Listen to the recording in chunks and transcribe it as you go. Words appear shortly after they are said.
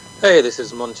Hey, this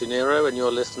is Monty Nero, and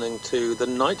you're listening to The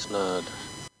Night Nerd.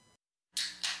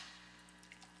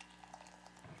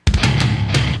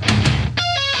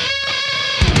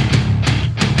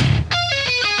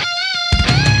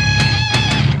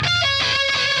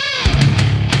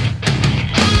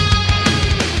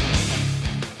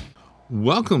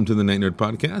 Welcome to the Night Nerd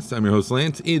Podcast. I'm your host,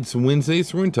 Lance. It's Wednesday,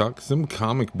 so we're going to talk some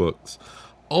comic books.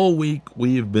 All week,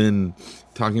 we have been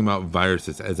talking about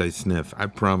viruses as I sniff. I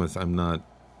promise I'm not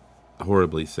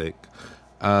horribly sick.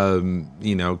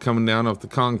 Coming down off the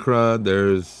con crud,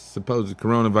 there's supposed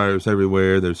coronavirus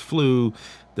everywhere. There's flu.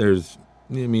 There's,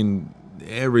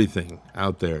 everything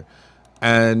out there.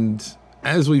 And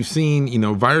as we've seen,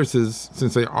 viruses,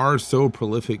 since they are so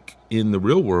prolific in the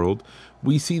real world,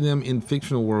 we see them in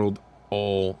fictional world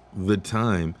all the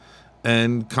time.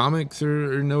 And comics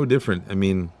are no different. I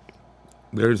mean,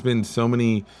 there's been so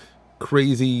many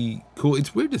crazy, cool.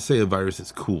 It's weird to say a virus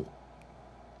is cool,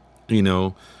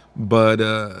 but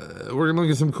we're going to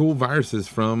look at some cool viruses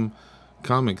from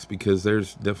comics because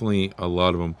there's definitely a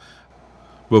lot of them.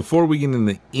 Before we get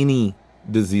into any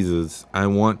diseases, I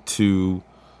want to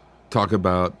talk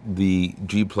about the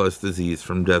G Plus disease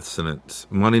from Death Sentence.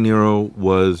 Monty Nero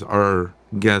was our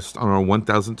guest on our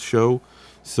 1000th show,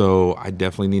 so I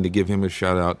definitely need to give him a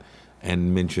shout out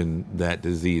and mention that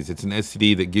disease. It's an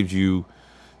STD that gives you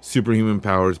superhuman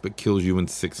powers but kills you in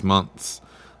 6 months.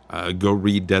 Go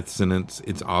read Death Sentence.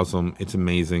 It's awesome. It's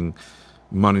amazing.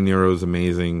 Monty Nero's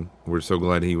amazing. We're so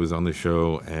glad he was on the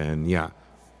show, and yeah.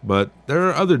 But there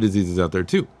are other diseases out there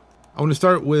too. I want to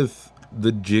start with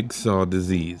the Jigsaw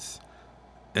disease.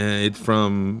 It's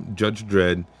from Judge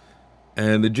Dredd,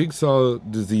 and the Jigsaw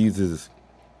disease is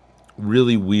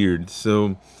really weird.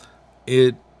 So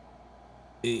it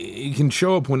can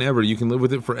show up whenever. You can live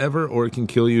with it forever, or it can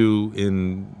kill you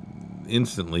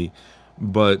instantly.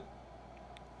 But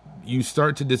you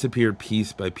start to disappear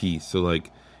piece by piece. So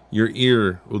like your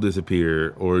ear will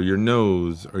disappear, or your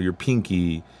nose, or your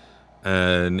pinky,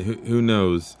 and who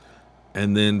knows.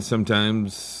 And then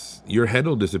sometimes your head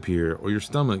will disappear, or your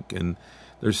stomach, and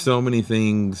there's so many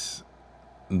things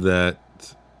that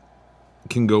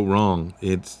can go wrong.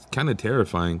 It's kind of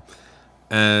terrifying.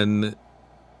 And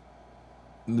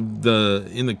in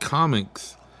the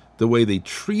comics, the way they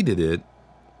treated it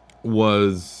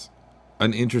was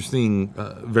an interesting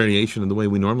variation of the way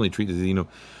we normally treat disease.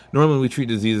 Normally we treat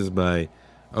diseases by,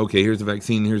 okay, here's a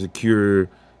vaccine, here's a cure,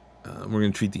 we're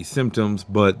going to treat these symptoms,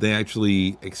 but they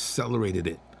actually accelerated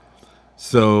it.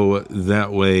 So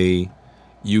that way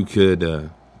you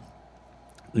could,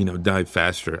 die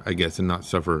faster, I guess, and not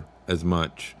suffer as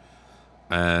much.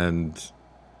 And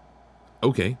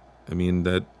okay,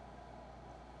 that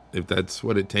if that's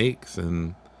what it takes,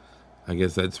 and I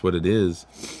guess that's what it is.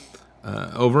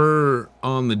 Over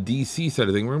on the DC side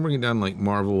of things, we're bringing down like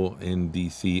Marvel and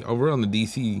DC. Over on the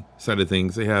DC side of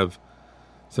things, they have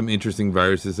some interesting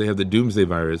viruses. They have the Doomsday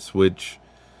virus, which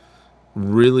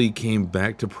really came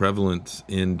back to prevalence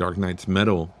in Dark Knight's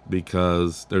Metal,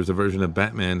 because there's a version of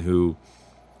Batman who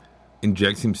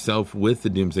injects himself with the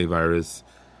Doomsday virus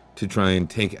to try and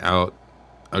take out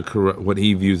what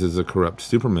he views as a corrupt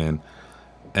Superman.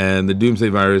 And the Doomsday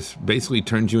virus basically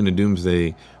turns you into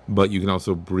Doomsday, but you can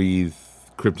also breathe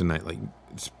kryptonite. Like,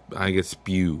 I guess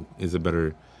spew is a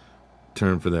better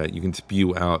term for that. You can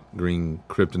spew out green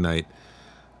kryptonite.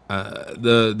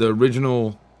 The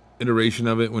original iteration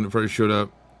of it, when it first showed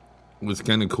up, was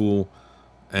kind of cool.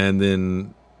 And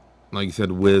then, like you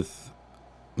said, with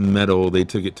Metal, they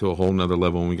took it to a whole nother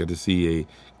level, and we got to see a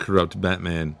corrupt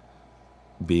Batman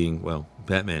being,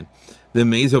 Batman. The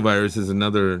Mesovirus is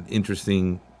another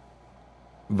interesting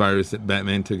virus that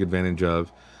Batman took advantage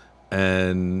of.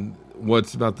 And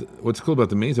what's cool about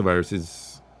the Mesovirus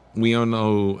is we all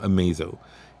know a Meso.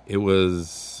 It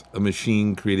was a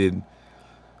machine created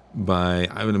by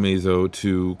Ivan Amazo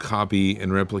to copy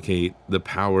and replicate the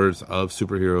powers of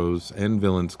superheroes and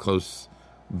villains close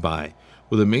by.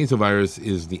 Well, the Mesovirus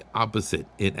is the opposite.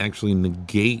 It actually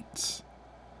negates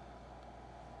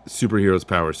superheroes'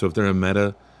 powers. So if they're a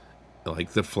meta,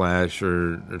 like the Flash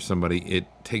or somebody, it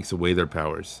takes away their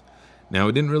powers. Now,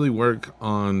 it didn't really work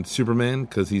on Superman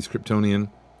because he's Kryptonian.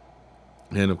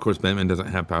 And, of course, Batman doesn't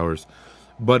have powers.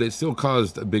 But it still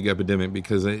caused a big epidemic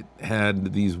because it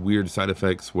had these weird side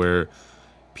effects where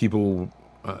people,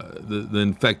 the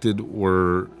infected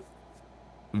would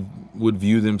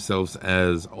view themselves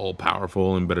as all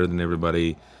powerful and better than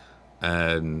everybody.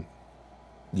 And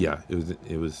yeah,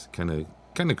 it was kind of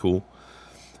cool.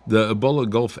 The Ebola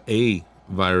Gulf A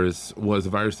virus was a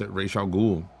virus that Ra's al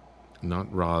Ghul,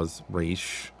 not Ra's,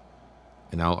 Ra's,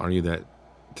 and I'll argue that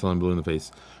till I'm blue in the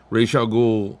face, Ra's al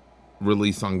Ghul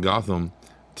released on Gotham,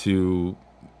 to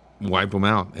wipe them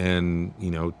out and,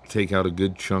 take out a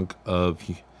good chunk of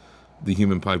the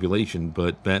human population.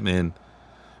 But Batman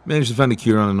managed to find a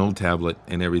cure on an old tablet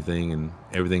and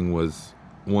everything was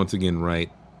once again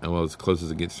right, well, as close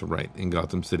as it gets to right in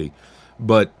Gotham City.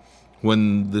 But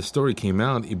when the story came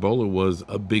out, Ebola was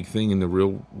a big thing in the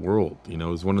real world. It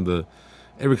was one of the,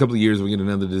 every couple of years we get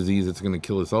another disease that's going to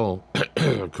kill us all,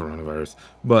 coronavirus.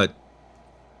 But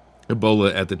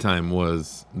Ebola at the time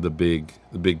was the big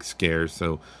scare.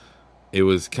 So it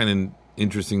was kind of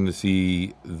interesting to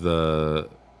see the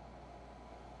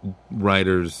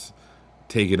writers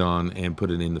take it on and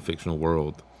put it in the fictional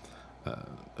world.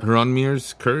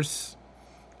 H'ronmeer's curse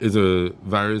is a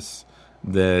virus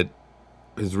that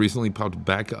has recently popped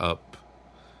back up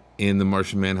in the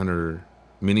Martian Manhunter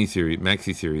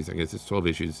maxi series. I guess it's 12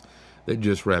 issues that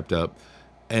just wrapped up,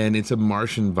 and it's a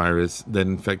Martian virus that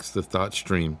infects the thought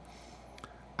stream.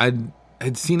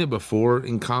 I'd seen it before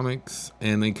in comics,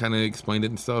 and they kind of explained it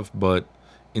and stuff, but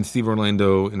in Steve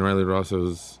Orlando and Riley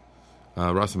Rossmo's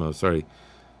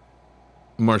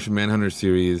Martian Manhunter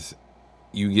series,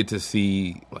 you get to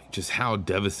see just how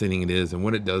devastating it is and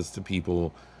what it does to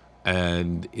people,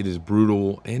 and it is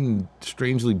brutal and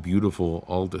strangely beautiful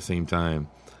all at the same time.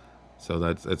 So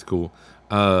that's cool.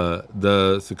 The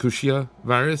Sakushia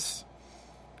virus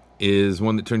is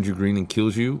one that turns you green and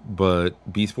kills you,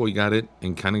 but Beast Boy got it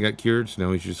and kind of got cured, so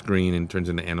now he's just green and turns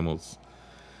into animals.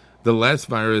 The last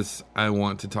virus I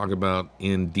want to talk about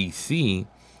in DC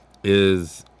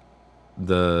is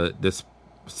the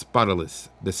Despotilus.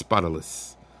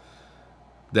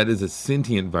 That is a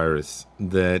sentient virus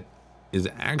that is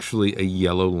actually a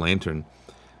yellow lantern.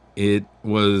 It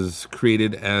was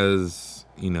created as,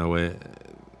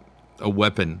 a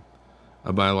weapon,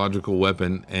 a biological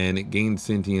weapon, and it gained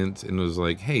sentience and was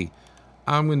like, hey,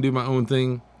 I'm going to do my own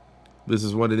thing. This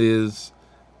is what it is.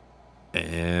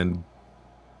 And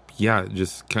yeah,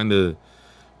 just kind of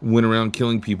went around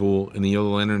killing people, and the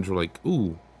yellow lanterns were like,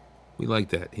 ooh, we like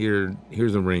that.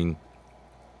 Here's a ring.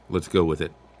 Let's go with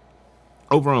it.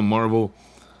 Over on Marvel,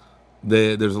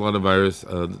 there's a lot of virus.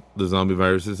 The zombie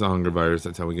virus is a hunger virus.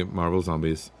 That's how we get Marvel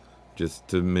zombies, just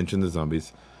to mention the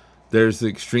zombies. There's the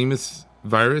Extremis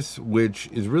virus, which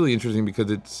is really interesting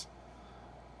because it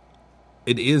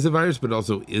is a virus, but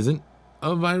also isn't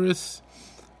a virus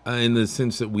in the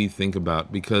sense that we think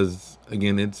about. Because,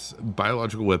 again, it's a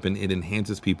biological weapon. It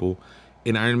enhances people.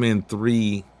 In Iron Man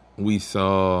 3, we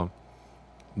saw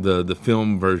the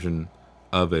film version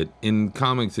of it. In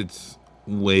comics, it's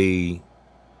way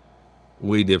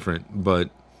different, but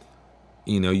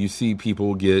you see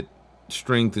people get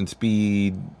strength and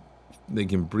speed, they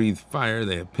can breathe fire,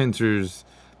 they have pincers,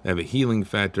 they have a healing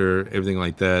factor, everything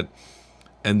like that.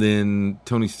 And then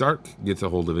Tony Stark gets a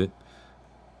hold of it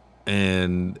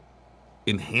and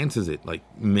enhances it,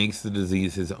 makes the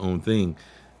disease his own thing,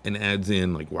 and adds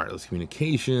in wireless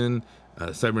communication,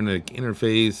 cybernetic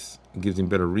interface, gives him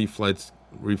better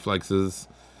reflexes.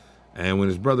 And when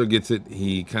his brother gets it,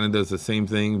 he kind of does the same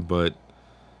thing, but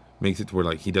makes it to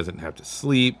where he doesn't have to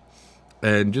sleep.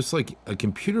 And just like a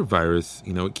computer virus,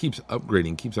 it keeps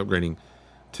upgrading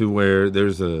to where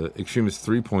there's a Extremis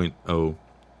 3.0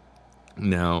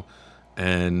 now,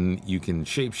 and you can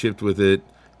shapeshift with it.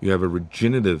 You have a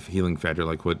regenerative healing factor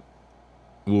like what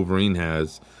Wolverine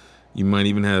has. You might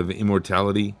even have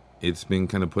immortality. It's been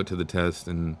kind of put to the test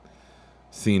and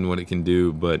seen what it can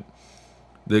do, but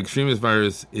the Extremis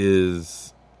virus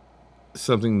is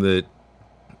something that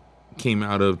came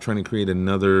out of trying to create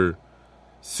another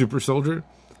super soldier,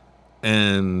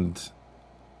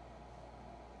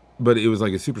 but it was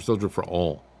like a super soldier for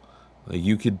all.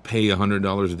 You could pay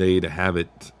 $100 a day to have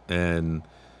it and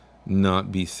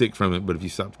not be sick from it, but if you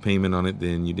stopped payment on it,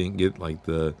 then you didn't get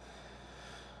the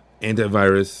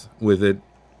antivirus with it.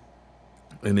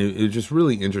 And it was just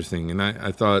really interesting. And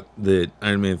I thought that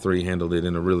Iron Man 3 handled it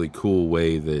in a really cool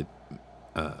way that,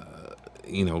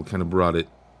 kind of brought it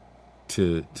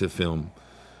to film.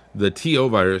 The TO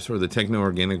virus, or the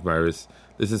techno-organic virus,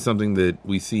 this is something that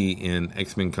we see in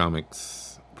X-Men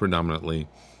comics predominantly.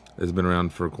 It's been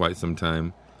around for quite some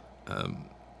time.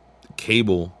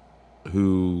 Cable,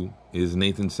 who is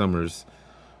Nathan Summers,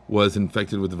 was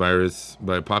infected with the virus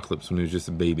by Apocalypse when he was just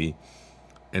a baby.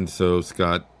 And so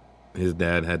Scott, his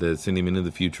dad, had to send him into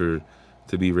the future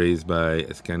to be raised by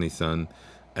Ascani's son.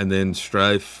 And then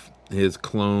Strife, his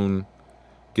clone,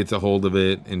 gets a hold of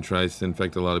it and tries to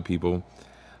infect a lot of people.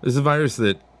 This is a virus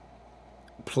that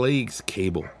plagues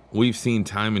Cable. We've seen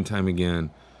time and time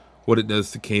again what it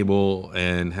does to Cable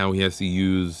and how he has to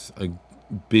use a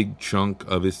big chunk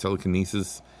of his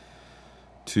telekinesis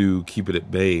to keep it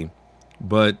at bay.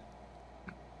 But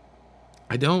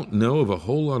I don't know of a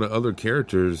whole lot of other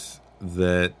characters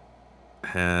that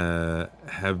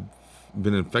have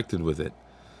been infected with it,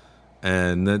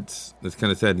 and that's kind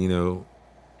of sad.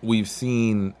 We've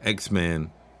seen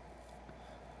X-Men,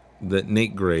 that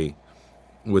Nate Gray,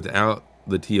 without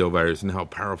the TO virus and how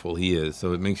powerful he is.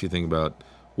 So it makes you think about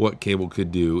what Cable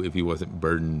could do if he wasn't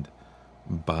burdened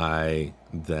by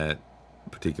that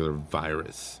particular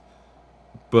virus.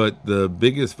 But the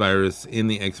biggest virus in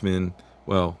the X-Men,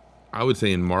 well, I would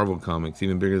say in Marvel Comics,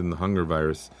 even bigger than the Hunger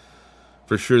virus,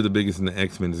 for sure the biggest in the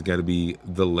X-Men has got to be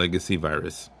the Legacy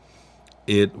virus.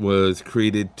 It was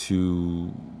created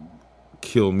to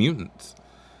kill mutants.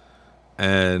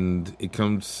 And it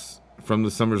comes from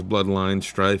the Summers bloodline.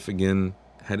 Strife, again,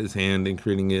 had his hand in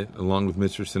creating it, along with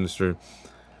Mr. Sinister,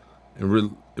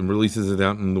 and releases it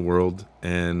out in the world,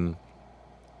 and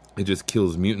it just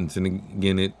kills mutants. And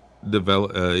again, it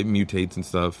mutates and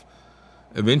stuff.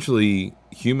 Eventually,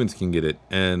 humans can get it.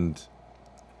 And,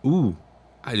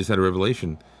 I just had a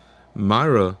revelation.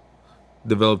 Myra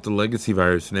developed the Legacy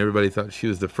virus, and everybody thought she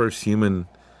was the first human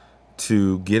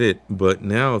to get it, but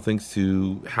now, thanks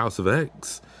to House of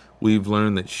X, we've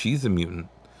learned that she's a mutant.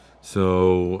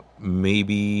 So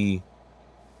maybe,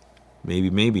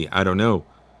 I don't know.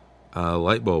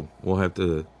 Lightbulb, we'll have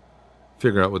to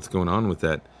figure out what's going on with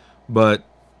that. But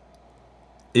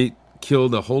it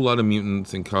killed a whole lot of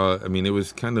mutants, and it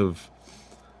was kind of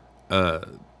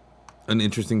an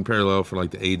interesting parallel for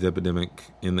like the AIDS epidemic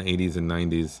in the 80s and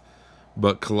 90s.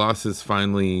 But Colossus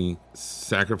finally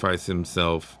sacrificed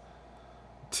himself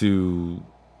to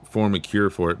form a cure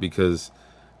for it, because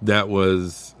that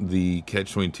was the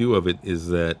catch-22 of it, is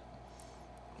that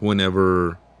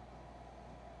whenever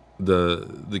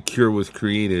the cure was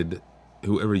created,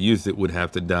 whoever used it would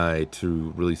have to die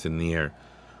to release it in the air.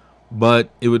 But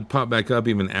it would pop back up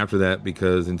even after that,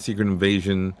 because in Secret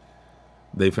Invasion,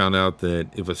 they found out that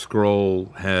if a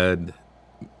Skrull had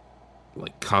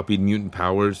like copied mutant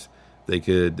powers, they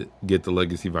could get the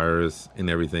Legacy virus and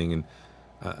everything. And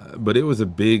but it was a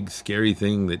big, scary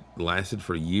thing that lasted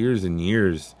for years and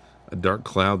years. A dark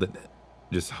cloud that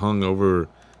just hung over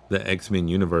the X-Men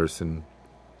universe, and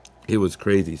it was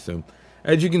crazy. So,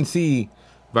 as you can see,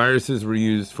 viruses were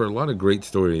used for a lot of great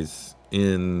stories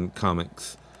in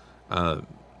comics. And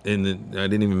I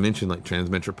didn't even mention like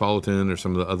Transmetropolitan or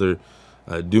some of the other.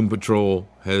 Doom Patrol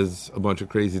has a bunch of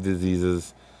crazy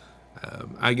diseases.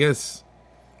 I guess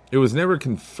it was never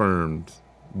confirmed,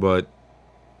 but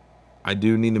I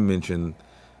do need to mention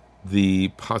the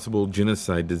possible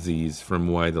genocide disease from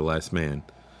Y: The Last Man.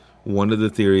 One of the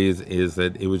theories is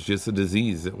that it was just a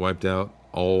disease that wiped out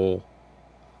all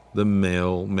the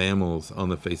male mammals on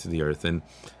the face of the earth. And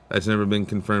that's never been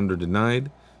confirmed or denied,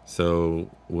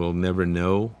 so we'll never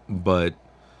know. But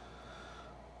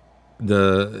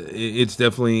it's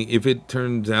definitely, if it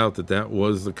turns out that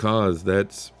was the cause,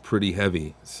 that's pretty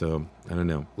heavy. So, I don't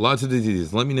know. Lots of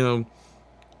diseases. Let me know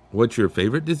what's your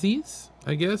favorite disease,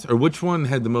 I guess, or which one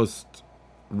had the most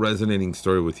resonating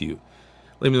story with you.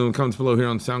 Let me know in the comments below here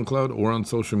on SoundCloud or on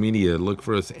social media. Look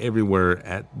for us everywhere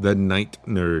at The Night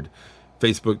Nerd.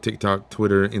 Facebook, TikTok,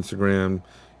 Twitter, Instagram,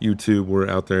 YouTube. We're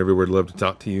out there everywhere. Love to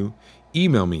talk to you.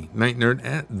 Email me,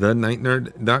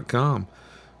 nightnerd@thenightnerd.com.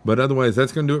 But otherwise,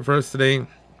 that's going to do it for us today.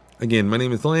 Again, my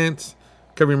name is Lance.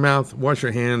 Cover your mouth, wash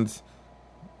your hands.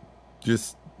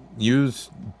 Just use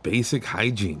basic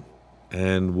hygiene,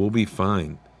 and we'll be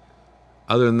fine.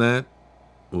 Other than that,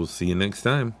 we'll see you next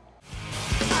time.